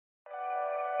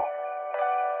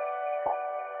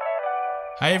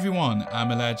Hi everyone,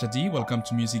 I'm Elijah D. Welcome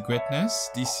to Music Greatness.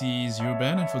 This is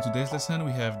Urban, and for today's lesson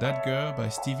we have That Girl by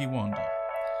Stevie Wonder.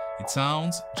 It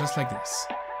sounds just like this.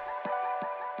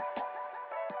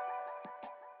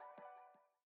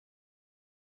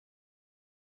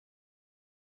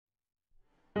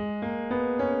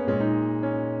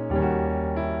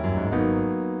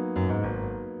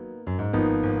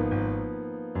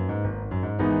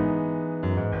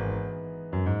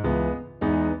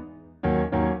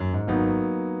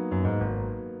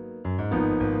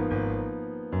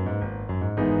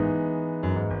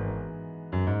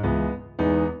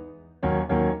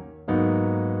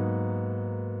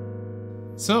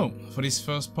 So, for this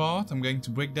first part, I'm going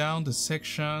to break down the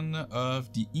section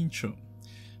of the intro.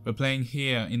 We're playing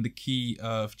here in the key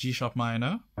of G sharp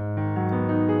minor.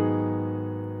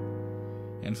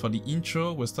 And for the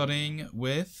intro, we're starting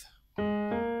with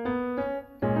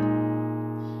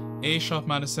A sharp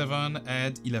minor 7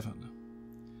 add 11.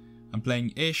 I'm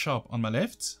playing A sharp on my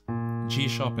left, G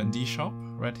sharp and D sharp,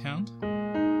 right hand,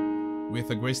 with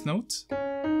a grace note,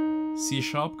 C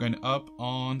sharp going up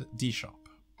on D sharp.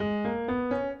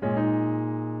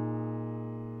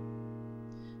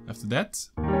 After that,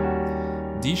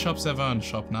 D sharp 7,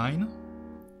 sharp 9,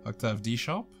 octave D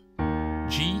sharp,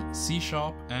 G, C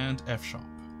sharp, and F sharp.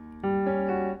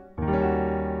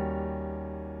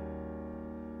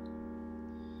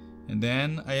 And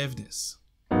then I have this.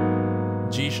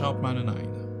 G sharp minor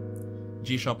 9,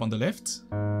 G sharp on the left,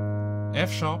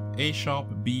 F sharp, A sharp,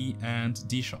 B, and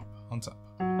D sharp on top.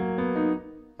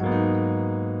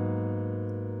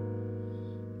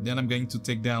 Then I'm going to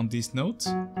take down this note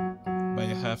by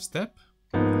a half step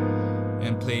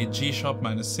and play G sharp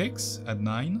minor 6 at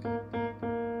 9.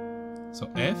 So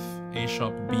F, A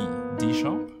sharp, B, D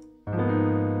sharp.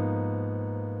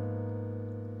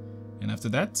 And after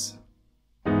that,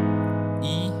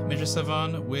 E major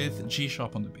 7 with G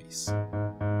sharp on the bass.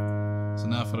 So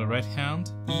now for the right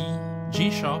hand, E, G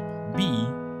sharp, B,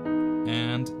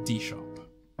 and D sharp.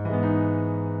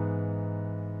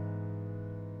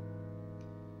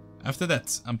 After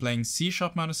that, I'm playing C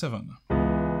sharp minor 7,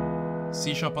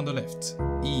 C sharp on the left,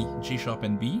 E, G sharp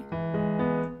and B,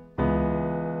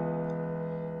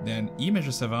 then E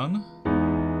major 7,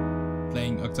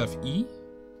 playing octave E,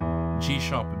 G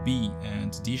sharp, B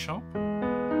and D sharp,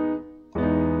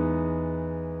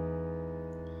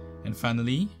 and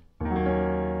finally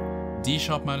D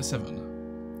sharp minor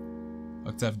 7,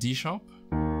 octave D sharp,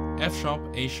 F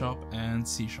sharp, A sharp and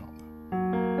C sharp.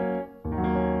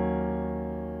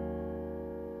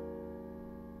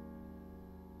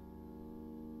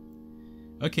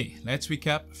 Okay, let's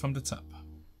recap from the top.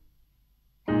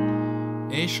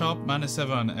 A sharp minor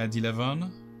 7 at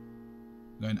 11,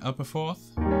 going upper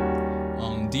 4th,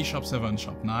 on D sharp 7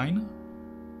 sharp 9,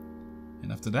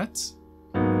 and after that,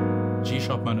 G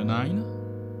sharp minor 9,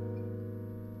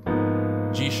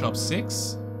 G sharp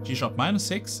 6, G sharp minor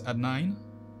 6 at 9,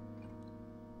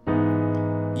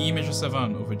 E major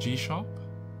 7 over G sharp,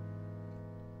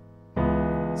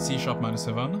 C sharp minor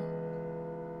 7,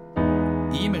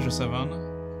 E major 7,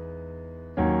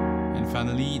 and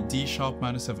finally D sharp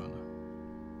minor 7.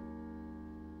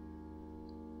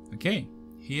 Okay,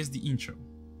 here's the intro.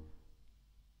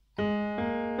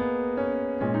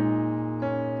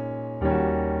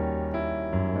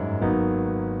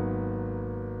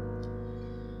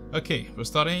 Okay, we're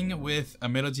starting with a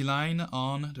melody line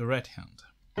on the right hand.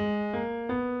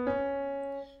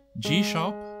 G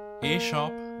sharp, A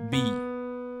sharp, B,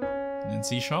 then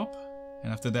C sharp,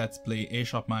 and after that play A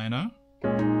sharp minor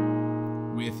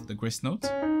with the grace note,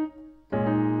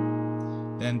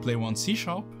 then play one C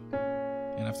sharp,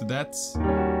 and after that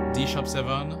D sharp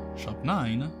 7, sharp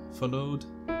 9, followed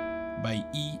by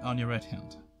E on your right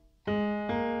hand.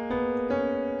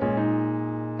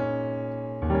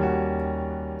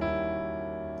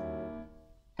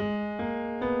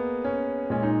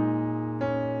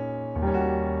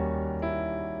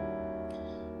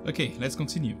 Okay, let's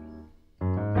continue.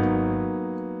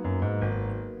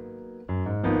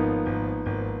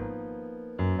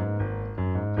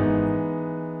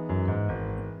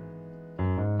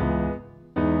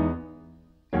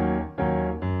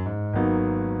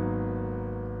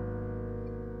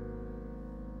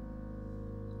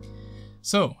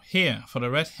 So here, for the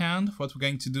right hand, what we're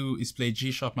going to do is play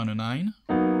G sharp minor 9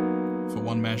 for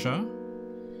one measure,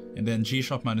 and then G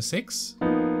sharp minor 6,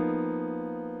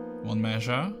 one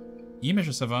measure, E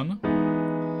major 7,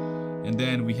 and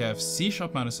then we have C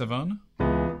sharp minor 7,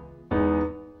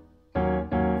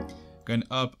 going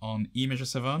up on E major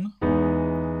 7,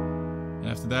 and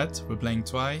after that we're playing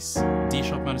twice D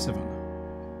sharp minor 7.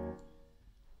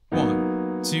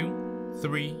 1, 2,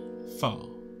 3, 4.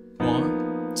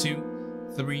 1, 2,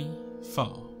 3, 4.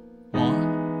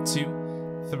 1,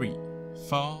 2, 3,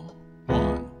 4.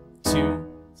 1, 2,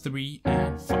 3,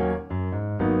 and 4.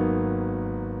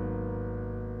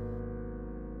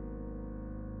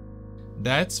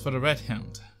 That's for the right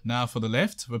hand. Now for the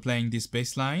left, we're playing this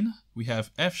bass line. We have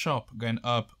F sharp going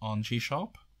up on G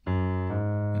sharp,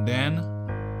 and then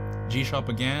G sharp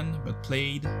again, but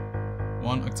played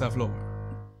 1 octave lower.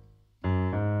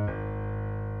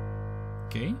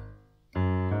 Okay,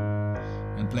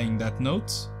 and playing that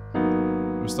note,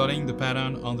 we're starting the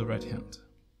pattern on the right hand.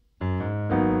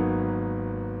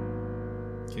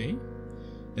 Okay,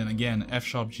 then again F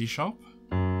sharp, G sharp,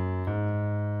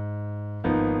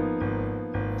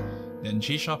 then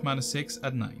G sharp minor 6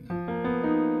 at 9.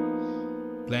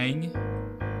 Playing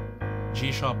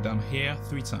G sharp down here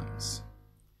 3 times.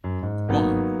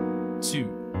 1, 2,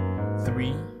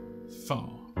 3, 4.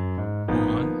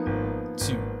 1,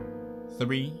 2,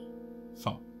 3,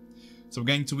 4. So we're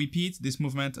going to repeat this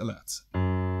movement a lot.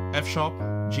 F sharp,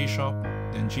 G sharp,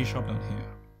 then G sharp down here.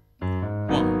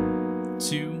 1,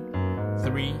 2,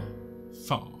 3,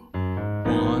 4.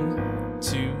 1,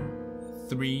 2,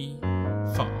 3,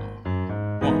 4.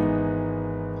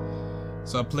 1.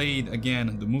 So I played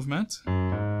again the movement,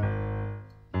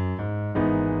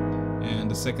 and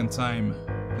the second time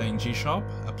playing G sharp,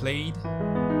 I played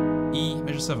E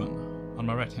major 7 on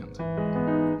my right hand.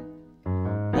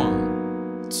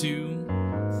 1, 2,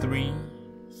 3,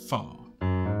 4.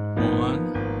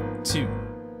 1, 2,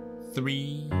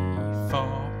 3,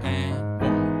 4, and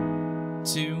 1,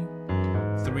 2,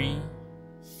 3,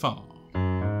 4.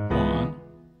 1,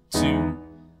 2,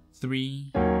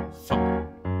 3, 4.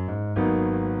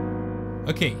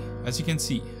 Okay, as you can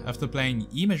see, after playing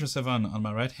E major 7 on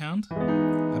my right hand,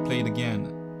 I played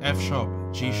again F sharp,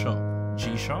 G sharp,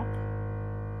 G sharp,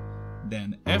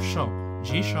 then F sharp,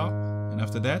 G sharp, and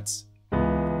after that,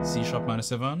 C sharp minor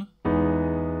 7,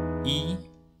 E,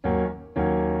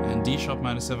 and D sharp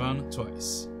minor 7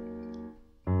 twice.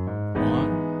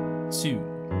 1, 2,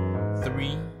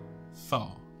 3,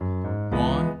 4.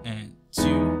 1 and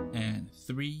 2 and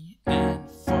 3 and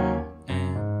 4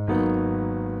 and 1.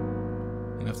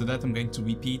 And after that, I'm going to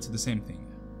repeat the same thing.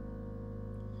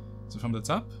 So from the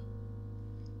top,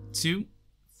 2,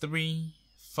 3,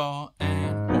 4,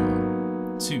 and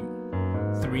 1, 2,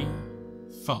 3,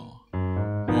 4.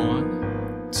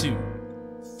 1, 2,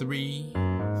 3,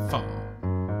 4.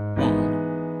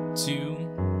 1, 2,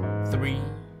 3,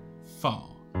 4.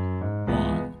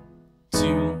 1,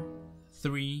 2,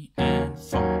 3, and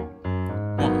 4.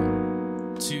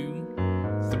 1, 2,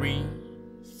 3,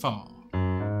 4.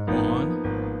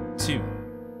 1, 2,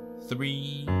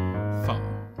 3, 4.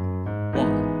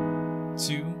 1,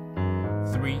 2,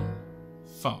 3,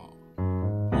 4.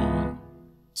 1,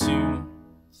 2,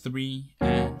 3,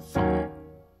 and 4.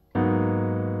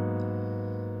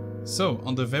 So,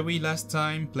 on the very last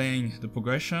time playing the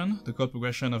progression, the chord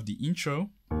progression of the intro,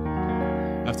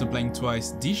 after playing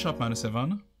twice D sharp minor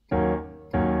 7,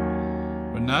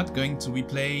 we're not going to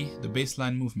replay the bass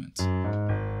line movement.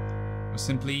 We're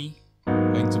simply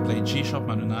going to play G sharp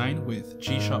minor 9 with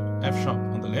G sharp, F sharp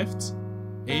on the left,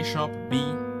 A sharp, B,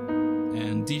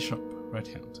 and D sharp right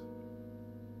hand.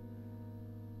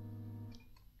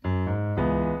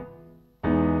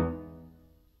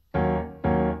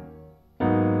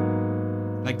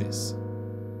 Like this.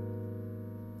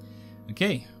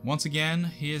 Okay, once again,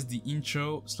 here's the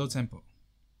intro slow tempo.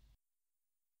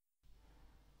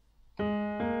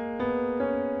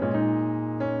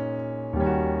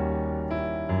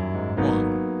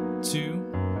 One, 2,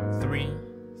 3,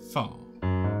 4.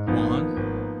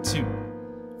 1, 2,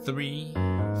 3,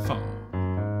 4.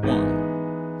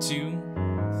 1, 2,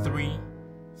 3,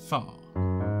 4.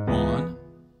 1,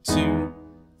 2,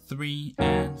 3,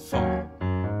 and 4.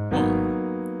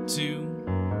 1, 2,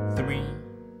 3,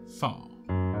 4.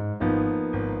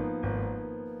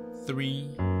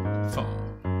 3, 4.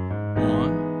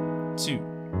 1, 2,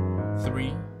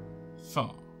 3,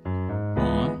 4.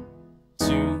 1,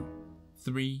 2,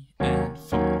 3, and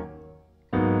 4.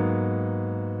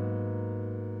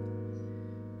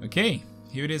 Okay,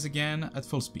 here it is again at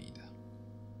full speed.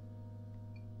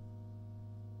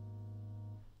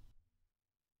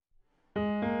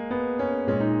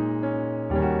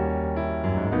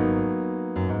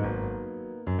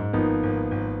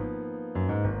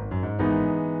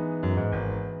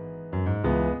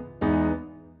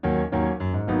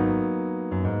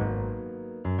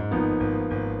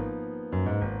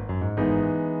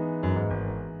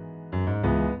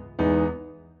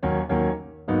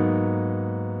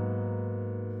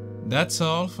 That's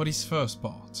all for this first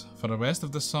part. For the rest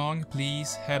of the song,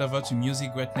 please head over to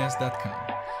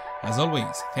musicgreatness.com. As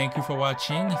always, thank you for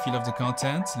watching. If you love the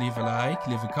content, leave a like,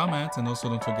 leave a comment, and also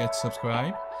don't forget to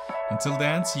subscribe. Until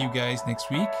then, see you guys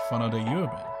next week for another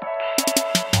Urban.